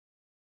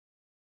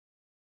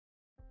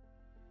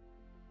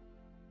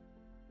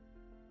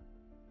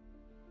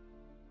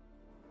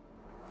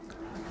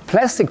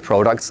Plastic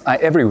products are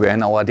everywhere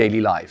in our daily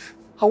life.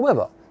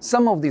 However,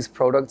 some of these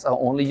products are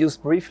only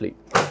used briefly,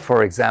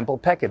 for example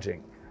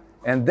packaging.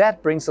 And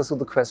that brings us to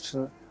the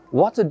question,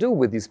 what to do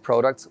with these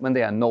products when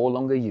they are no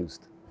longer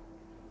used.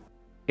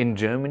 In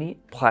Germany,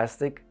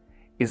 plastic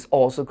is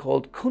also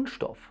called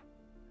Kunststoff,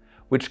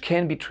 which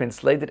can be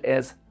translated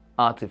as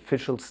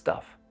artificial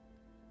stuff.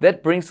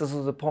 That brings us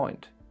to the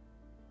point.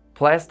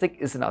 Plastic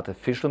is an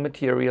artificial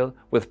material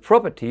with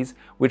properties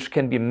which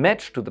can be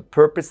matched to the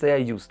purpose they are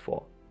used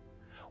for.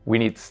 We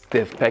need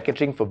stiff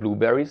packaging for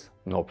blueberries?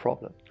 No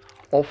problem.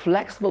 Or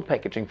flexible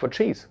packaging for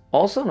cheese?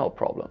 Also no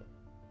problem.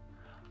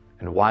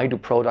 And why do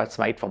products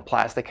made from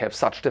plastic have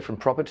such different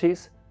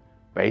properties?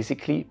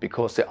 Basically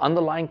because their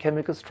underlying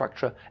chemical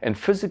structure and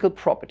physical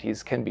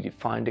properties can be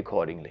defined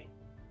accordingly.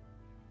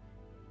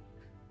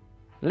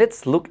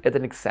 Let's look at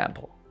an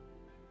example.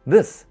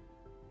 This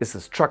is the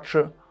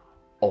structure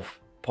of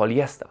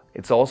polyester.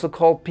 It's also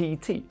called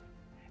PET,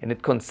 and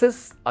it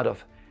consists out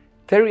of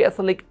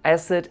triethylic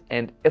acid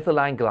and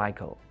ethylene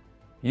glycol.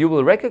 You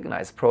will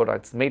recognize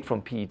products made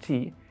from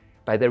PET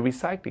by their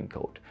recycling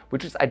code,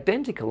 which is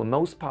identical in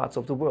most parts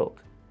of the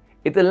world.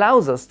 It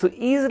allows us to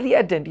easily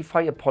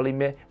identify a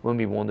polymer when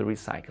we want to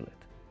recycle it.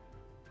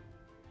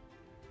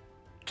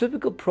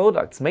 Typical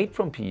products made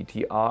from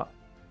PET are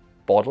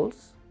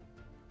bottles,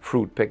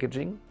 fruit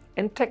packaging,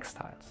 and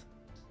textiles.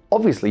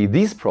 Obviously,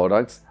 these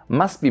products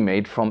must be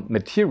made from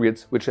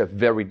materials which have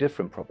very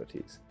different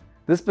properties.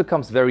 This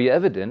becomes very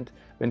evident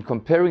when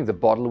comparing the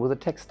bottle with a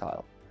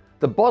textile.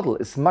 The bottle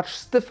is much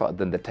stiffer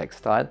than the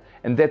textile,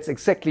 and that's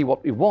exactly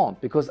what we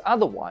want, because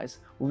otherwise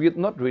we would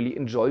not really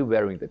enjoy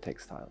wearing the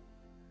textile.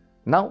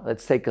 Now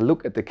let's take a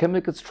look at the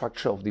chemical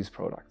structure of these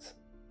products.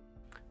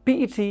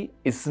 PET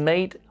is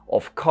made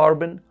of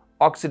carbon,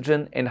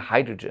 oxygen and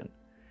hydrogen.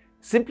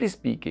 Simply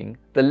speaking,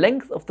 the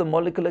length of the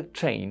molecular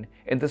chain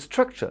and the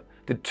structure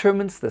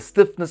determines the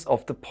stiffness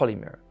of the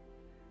polymer.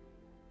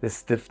 The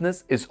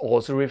stiffness is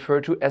also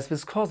referred to as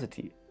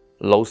viscosity.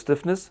 Low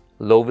stiffness,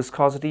 low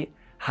viscosity,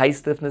 high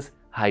stiffness,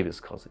 high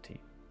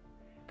viscosity.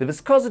 The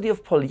viscosity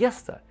of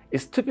polyester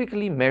is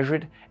typically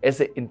measured as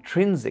the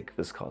intrinsic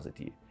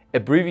viscosity,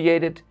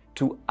 abbreviated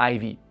to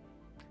IV.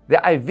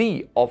 The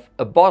IV of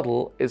a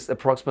bottle is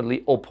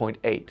approximately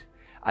 0.8,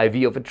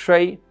 IV of a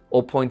tray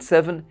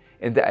 0.7,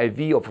 and the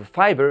IV of a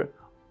fiber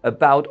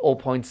about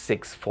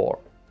 0.64.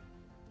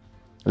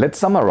 Let's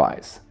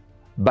summarize.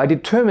 By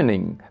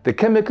determining the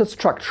chemical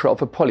structure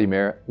of a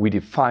polymer, we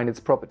define its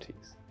properties.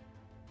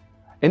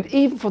 And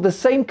even for the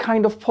same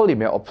kind of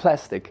polymer or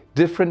plastic,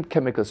 different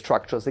chemical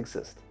structures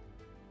exist.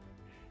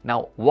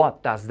 Now,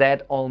 what does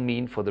that all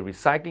mean for the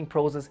recycling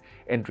process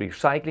and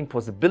recycling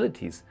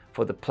possibilities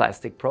for the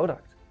plastic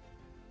product?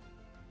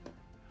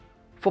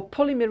 For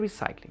polymer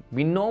recycling,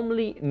 we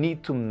normally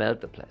need to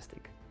melt the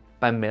plastic.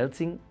 By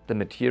melting the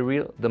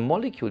material, the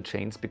molecule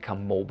chains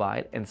become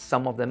mobile and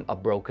some of them are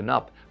broken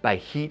up by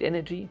heat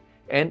energy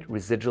and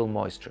residual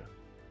moisture.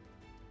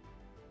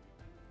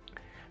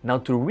 Now,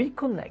 to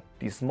reconnect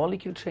these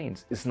molecule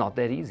chains is not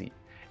that easy,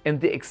 and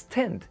the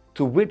extent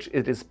to which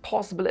it is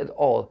possible at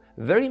all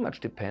very much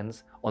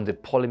depends on the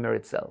polymer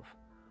itself.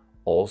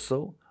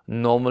 Also,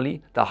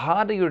 normally, the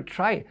harder you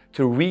try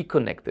to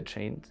reconnect the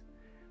chains,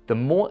 the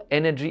more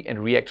energy and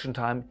reaction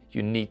time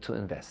you need to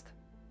invest.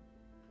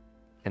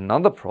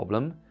 Another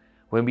problem,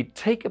 when we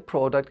take a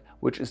product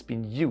which has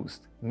been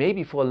used,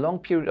 maybe for a long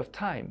period of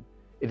time,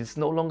 it is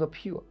no longer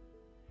pure.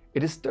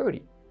 It is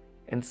dirty,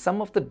 and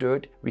some of the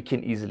dirt we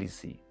can easily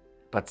see,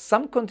 but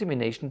some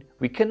contamination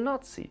we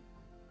cannot see.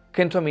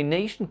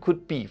 Contamination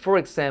could be, for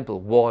example,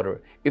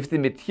 water if the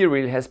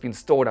material has been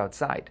stored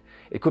outside.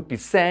 It could be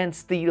sand,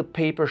 steel,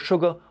 paper,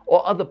 sugar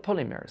or other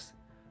polymers.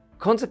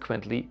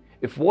 Consequently,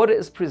 if water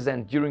is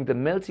present during the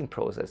melting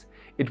process,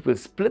 it will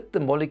split the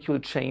molecule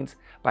chains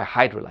by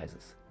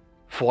hydrolysis.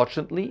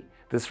 Fortunately,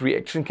 this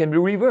reaction can be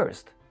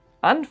reversed.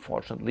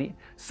 Unfortunately,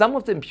 some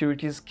of the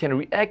impurities can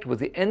react with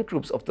the end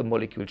groups of the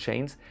molecule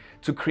chains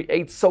to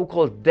create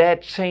so-called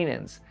dead chain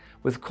ends,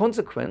 with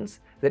consequence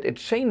that a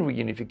chain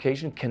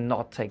reunification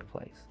cannot take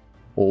place.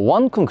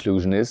 One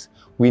conclusion is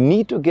we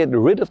need to get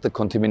rid of the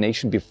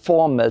contamination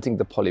before melting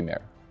the polymer.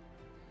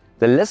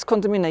 The less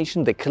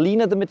contamination, the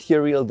cleaner the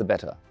material, the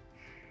better.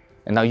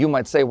 And now you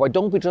might say, why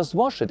don't we just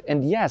wash it?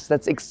 And yes,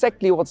 that's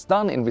exactly what's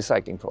done in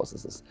recycling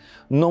processes.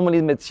 Normally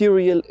the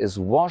material is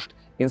washed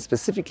in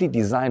specifically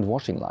designed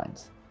washing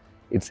lines.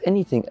 It's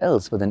anything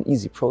else but an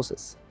easy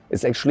process.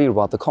 It's actually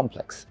rather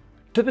complex.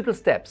 Typical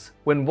steps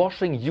when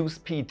washing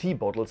used PET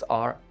bottles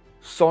are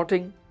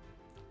sorting,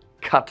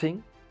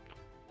 cutting,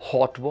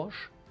 hot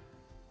wash,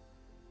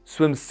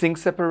 swim sink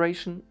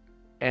separation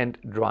and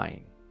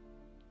drying.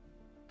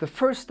 The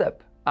first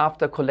step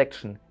after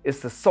collection is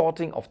the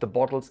sorting of the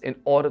bottles in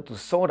order to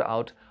sort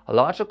out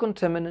larger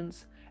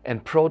contaminants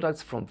and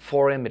products from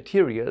foreign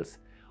materials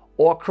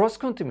or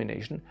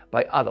cross-contamination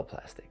by other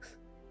plastics.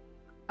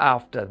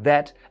 After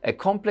that, a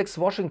complex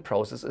washing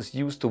process is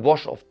used to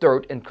wash off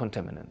dirt and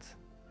contaminants.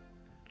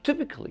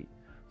 Typically,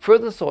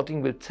 further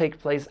sorting will take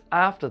place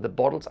after the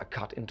bottles are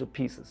cut into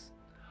pieces.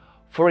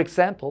 For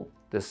example,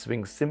 the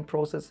swing sim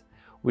process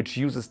which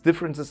uses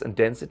differences in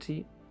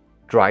density,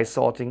 dry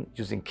sorting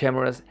using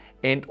cameras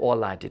and/or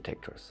light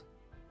detectors.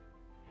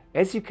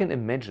 As you can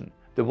imagine,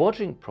 the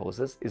washing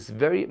process is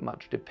very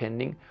much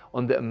depending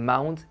on the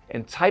amount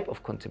and type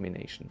of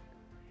contamination,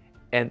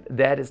 and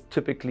that is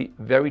typically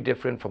very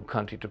different from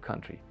country to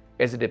country,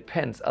 as it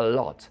depends a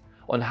lot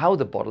on how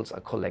the bottles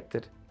are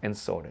collected and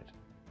sorted.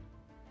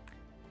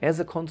 As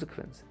a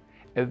consequence,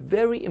 a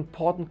very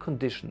important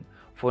condition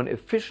for an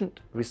efficient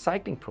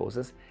recycling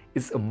process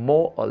is a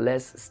more or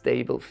less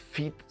stable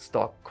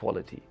feedstock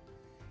quality.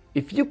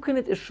 If you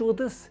cannot assure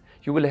this,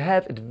 you will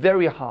have it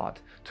very hard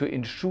to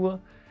ensure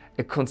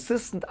a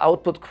consistent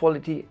output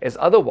quality, as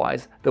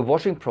otherwise the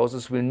washing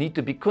process will need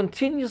to be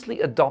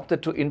continuously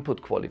adapted to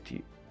input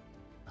quality.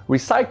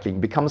 Recycling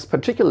becomes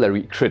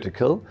particularly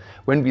critical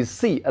when we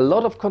see a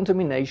lot of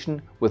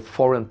contamination with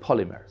foreign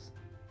polymers.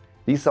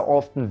 These are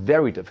often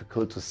very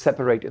difficult to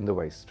separate in the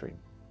waste stream.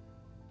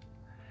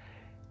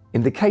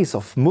 In the case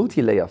of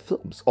multi-layer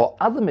films or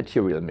other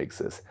material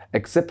mixes,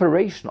 a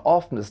separation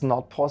often is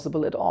not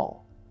possible at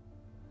all.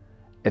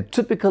 A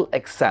typical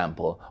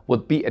example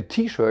would be a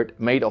t-shirt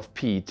made of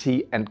PET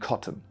and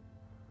cotton.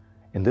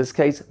 In this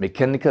case,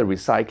 mechanical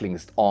recycling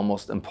is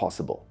almost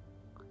impossible.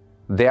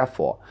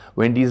 Therefore,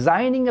 when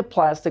designing a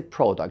plastic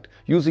product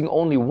using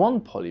only one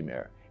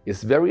polymer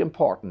is very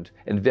important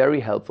and very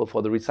helpful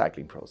for the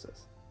recycling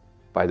process.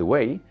 By the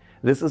way,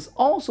 this is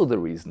also the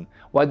reason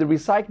why the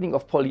recycling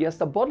of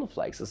polyester bottle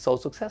flakes is so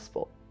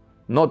successful.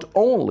 Not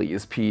only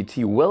is PET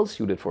well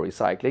suited for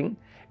recycling,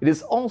 it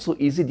is also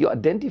easy to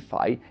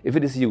identify if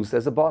it is used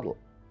as a bottle.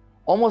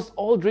 Almost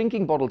all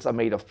drinking bottles are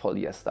made of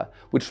polyester,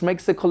 which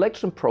makes the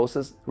collection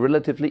process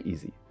relatively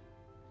easy.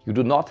 You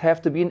do not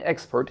have to be an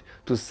expert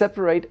to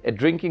separate a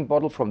drinking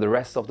bottle from the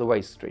rest of the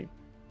waste stream.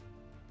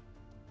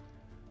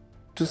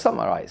 To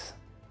summarize,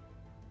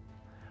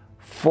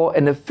 for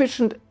an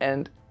efficient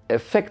and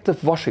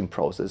effective washing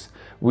process,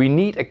 we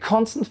need a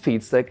constant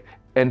feedstock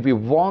and we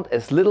want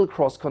as little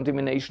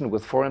cross-contamination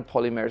with foreign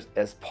polymers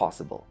as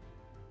possible.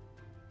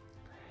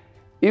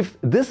 If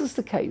this is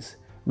the case,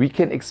 we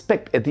can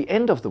expect at the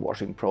end of the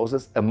washing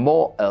process a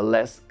more or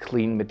less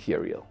clean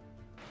material.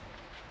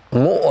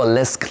 More or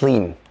less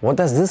clean. What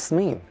does this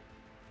mean?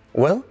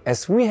 Well,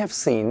 as we have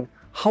seen,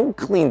 how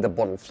clean the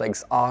bottle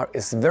flakes are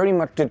is very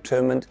much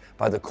determined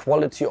by the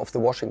quality of the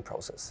washing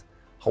process.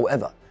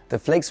 However, the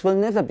flakes will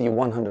never be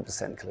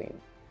 100% clean.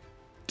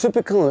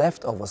 Typical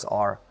leftovers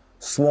are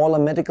smaller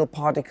medical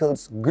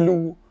particles,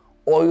 glue,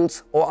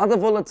 oils or other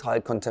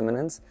volatile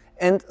contaminants,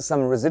 and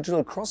some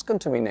residual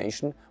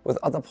cross-contamination with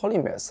other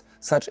polymers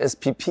such as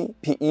PP,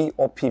 PE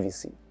or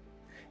PVC.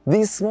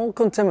 These small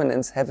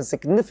contaminants have a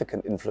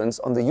significant influence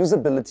on the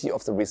usability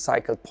of the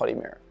recycled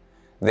polymer.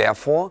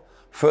 Therefore,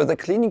 further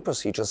cleaning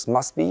procedures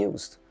must be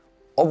used.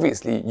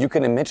 Obviously, you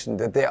can imagine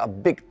that there are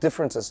big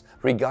differences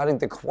regarding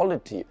the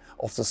quality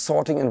of the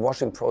sorting and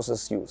washing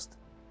process used.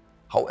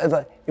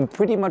 However, in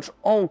pretty much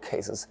all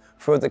cases,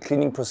 further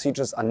cleaning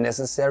procedures are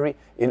necessary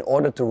in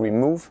order to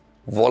remove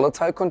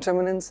volatile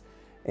contaminants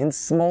and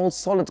small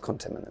solid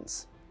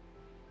contaminants.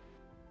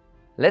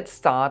 Let's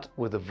start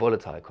with the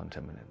volatile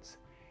contaminants.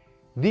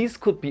 These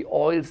could be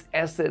oils,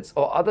 acids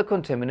or other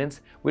contaminants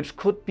which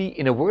could be,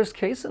 in a worst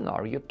case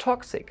scenario,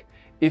 toxic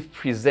if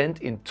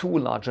present in too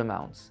large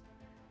amounts.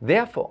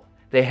 Therefore,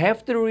 they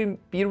have to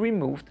be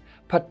removed,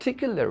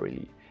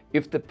 particularly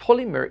if the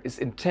polymer is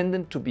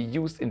intended to be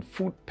used in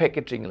food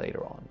packaging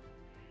later on.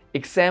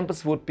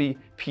 Examples would be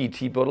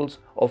PET bottles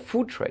or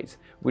food trays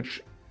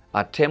which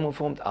are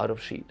thermoformed out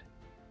of sheet.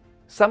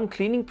 Some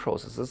cleaning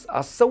processes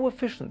are so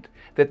efficient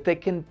that they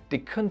can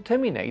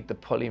decontaminate the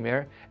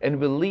polymer and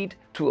will lead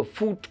to a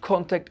food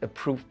contact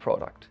approved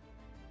product.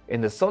 In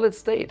the solid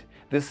state,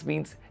 this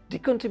means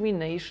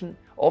decontamination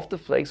of the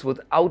flakes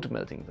without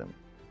melting them.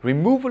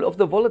 Removal of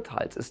the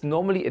volatiles is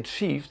normally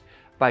achieved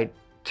by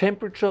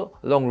temperature,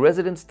 long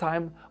residence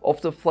time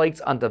of the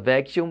flakes under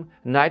vacuum,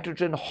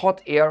 nitrogen,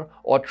 hot air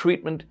or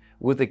treatment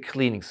with a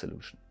cleaning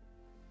solution.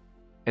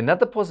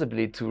 Another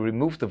possibility to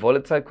remove the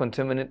volatile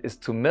contaminant is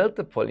to melt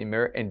the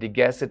polymer and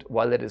degas it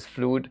while it is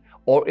fluid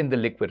or in the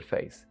liquid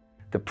phase.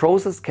 The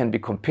process can be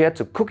compared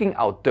to cooking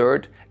out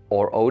dirt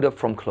or odor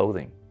from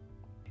clothing.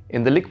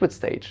 In the liquid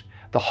stage,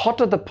 the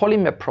hotter the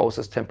polymer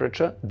process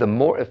temperature, the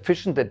more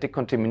efficient the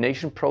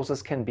decontamination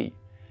process can be,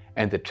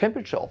 and the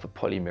temperature of a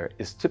polymer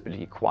is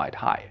typically quite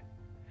high.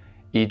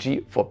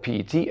 E.g., for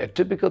PET, a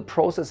typical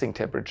processing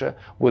temperature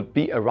would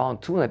be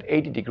around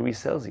 280 degrees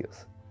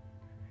Celsius.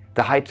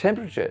 The high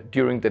temperature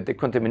during the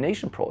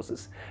decontamination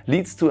process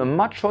leads to a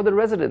much shorter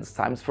residence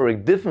times for a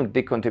different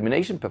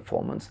decontamination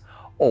performance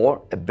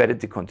or a better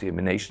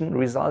decontamination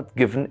result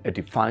given a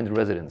defined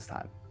residence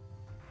time.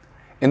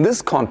 In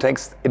this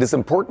context, it is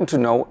important to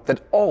know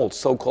that all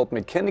so-called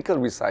mechanical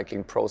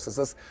recycling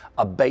processes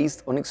are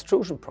based on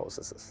extrusion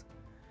processes.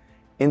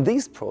 In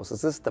these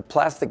processes, the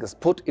plastic is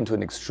put into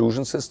an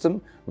extrusion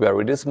system where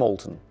it is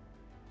molten.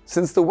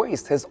 Since the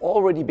waste has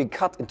already been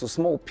cut into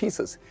small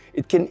pieces,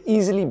 it can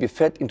easily be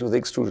fed into the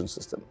extrusion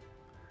system.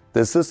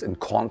 This is in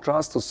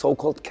contrast to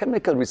so-called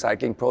chemical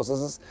recycling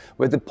processes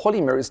where the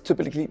polymer is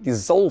typically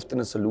dissolved in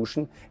a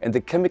solution and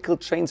the chemical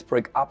chains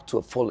break up to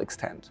a full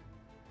extent.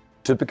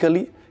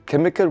 Typically,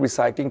 chemical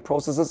recycling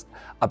processes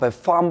are by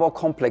far more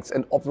complex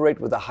and operate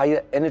with a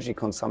higher energy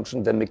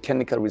consumption than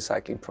mechanical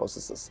recycling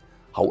processes.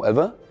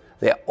 However,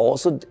 they are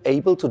also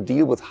able to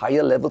deal with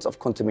higher levels of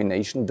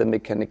contamination than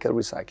mechanical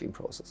recycling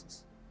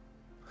processes.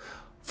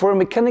 For a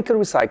mechanical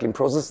recycling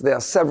process, there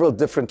are several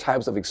different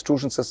types of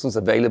extrusion systems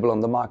available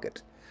on the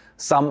market.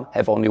 Some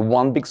have only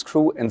one big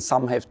screw and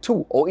some have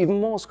two or even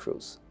more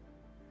screws.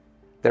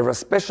 There are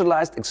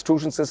specialized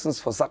extrusion systems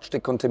for such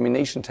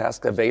decontamination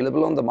tasks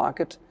available on the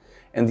market,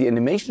 and the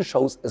animation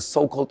shows a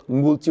so-called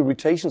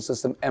multi-rotation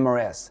system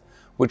MRS,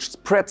 which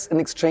spreads and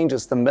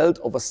exchanges the melt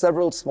over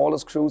several smaller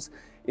screws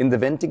in the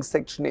venting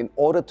section in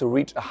order to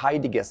reach a high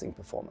degassing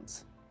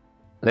performance.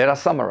 Let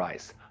us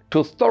summarize.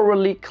 To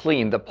thoroughly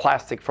clean the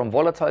plastic from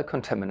volatile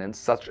contaminants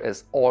such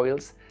as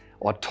oils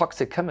or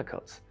toxic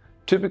chemicals,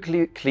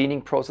 typically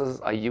cleaning processes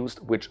are used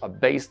which are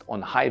based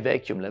on high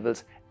vacuum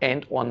levels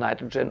and/or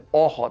nitrogen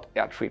or hot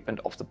air treatment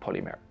of the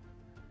polymer.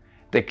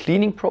 The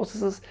cleaning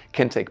processes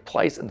can take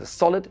place in the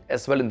solid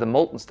as well in the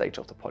molten stage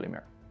of the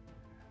polymer.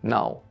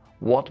 Now,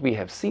 what we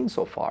have seen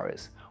so far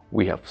is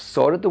we have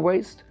sorted the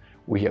waste,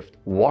 we have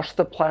washed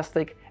the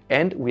plastic,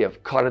 and we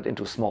have cut it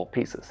into small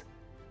pieces,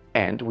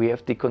 and we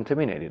have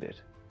decontaminated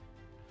it.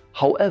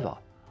 However,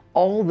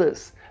 all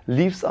this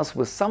leaves us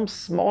with some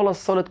smaller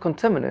solid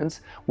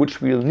contaminants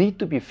which will need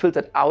to be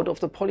filtered out of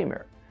the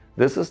polymer.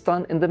 This is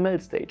done in the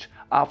melt stage,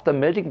 after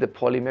melting the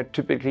polymer,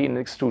 typically in an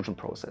extrusion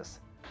process.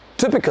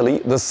 Typically,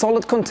 the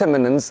solid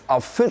contaminants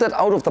are filtered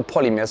out of the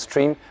polymer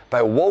stream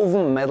by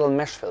woven metal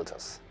mesh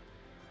filters.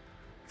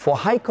 For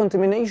high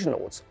contamination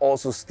loads,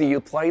 also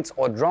steel plates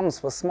or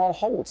drums with small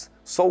holes,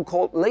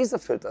 so-called laser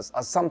filters,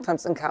 are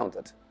sometimes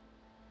encountered.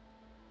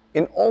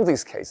 In all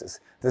these cases,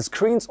 the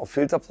screens or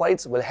filter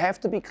plates will have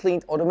to be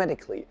cleaned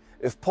automatically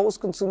if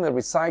post-consumer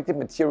recycled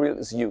material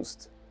is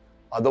used.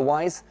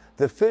 Otherwise,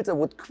 the filter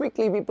would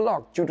quickly be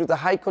blocked due to the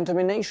high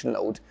contamination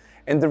load,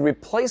 and the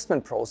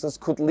replacement process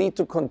could lead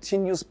to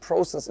continuous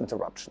process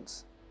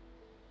interruptions.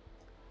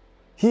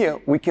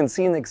 Here we can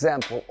see an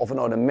example of an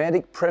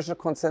automatic pressure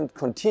constant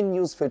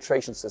continuous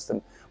filtration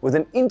system with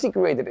an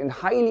integrated and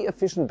highly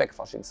efficient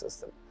backflushing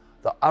system,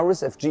 the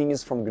RSF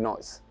Gneuss from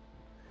Gneuss.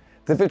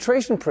 The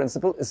filtration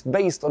principle is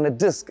based on a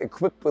disc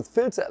equipped with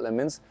filter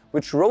elements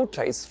which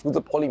rotates through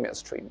the polymer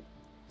stream.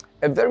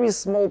 A very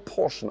small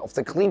portion of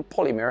the cleaned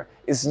polymer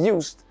is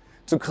used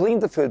to clean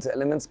the filter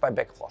elements by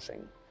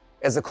backflushing.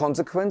 As a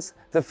consequence,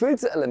 the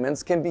filter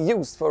elements can be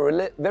used for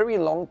a very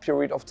long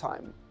period of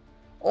time.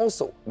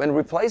 Also, when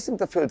replacing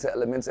the filter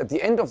elements at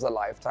the end of their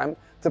lifetime,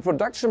 the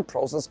production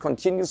process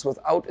continues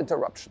without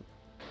interruption.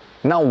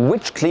 Now,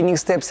 which cleaning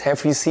steps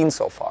have we seen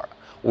so far?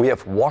 We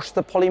have washed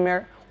the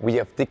polymer, we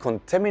have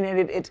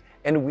decontaminated it,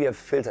 and we have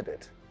filtered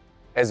it.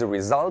 As a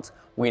result,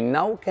 we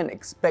now can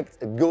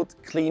expect a good,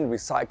 clean,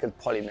 recycled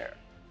polymer.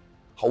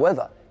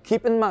 However,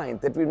 keep in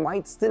mind that we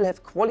might still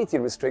have quality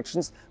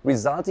restrictions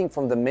resulting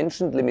from the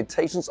mentioned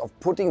limitations of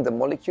putting the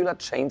molecular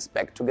chains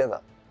back together.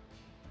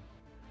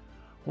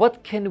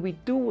 What can we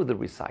do with the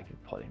recycled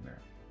polymer?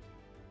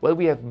 Well,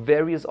 we have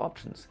various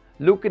options.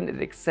 Looking at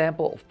the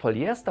example of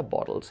polyester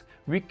bottles,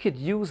 we could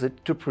use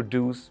it to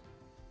produce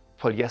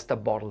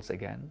polyester bottles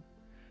again,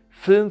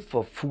 film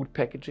for food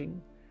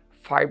packaging,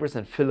 fibers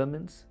and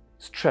filaments,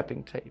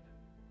 strapping tape.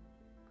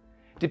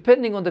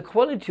 Depending on the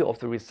quality of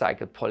the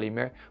recycled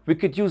polymer, we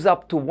could use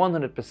up to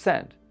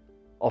 100%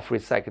 of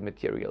recycled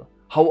material.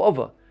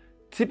 However,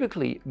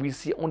 typically we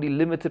see only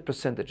limited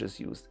percentages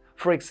used,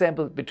 for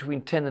example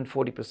between 10 and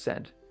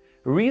 40%.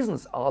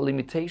 Reasons are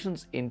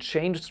limitations in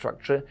chain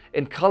structure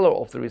and color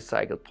of the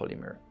recycled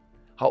polymer.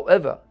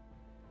 However,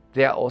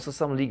 there are also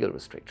some legal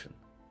restrictions.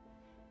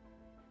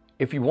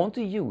 If we want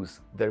to use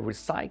the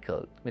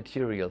recycled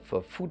material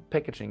for food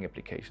packaging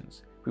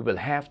applications, we will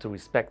have to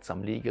respect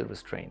some legal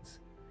restraints.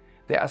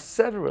 There are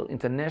several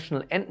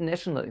international and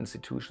national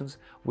institutions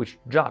which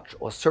judge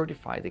or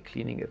certify the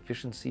cleaning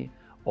efficiency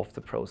of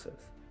the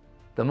process.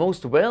 The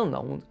most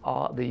well-known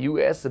are the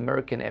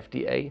US-American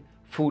FDA,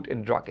 Food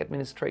and Drug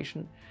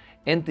Administration,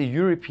 and the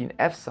European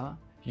EFSA,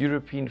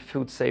 European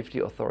Food Safety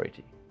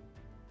Authority.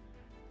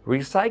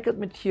 Recycled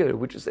material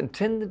which is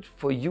intended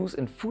for use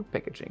in food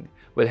packaging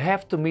will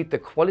have to meet the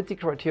quality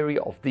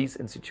criteria of these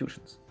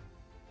institutions.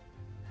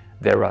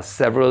 There are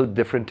several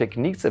different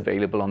techniques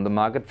available on the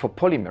market for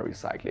polymer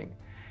recycling,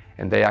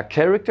 and they are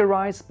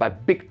characterized by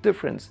big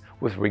difference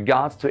with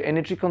regards to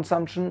energy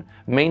consumption,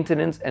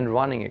 maintenance and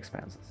running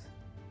expenses.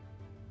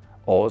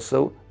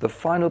 Also, the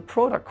final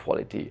product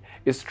quality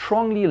is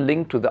strongly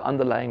linked to the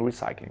underlying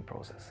recycling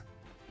process.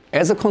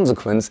 As a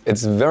consequence,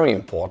 it's very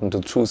important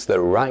to choose the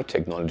right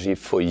technology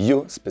for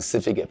your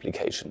specific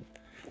application.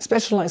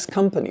 Specialized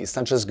companies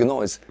such as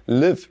Gneuss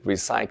live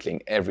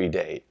recycling every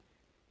day.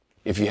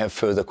 If you have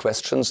further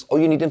questions or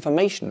you need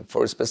information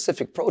for a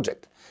specific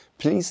project,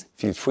 please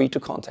feel free to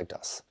contact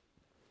us.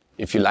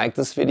 If you like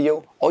this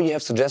video or you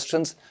have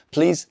suggestions,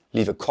 please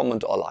leave a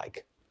comment or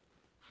like.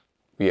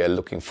 We are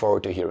looking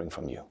forward to hearing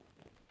from you.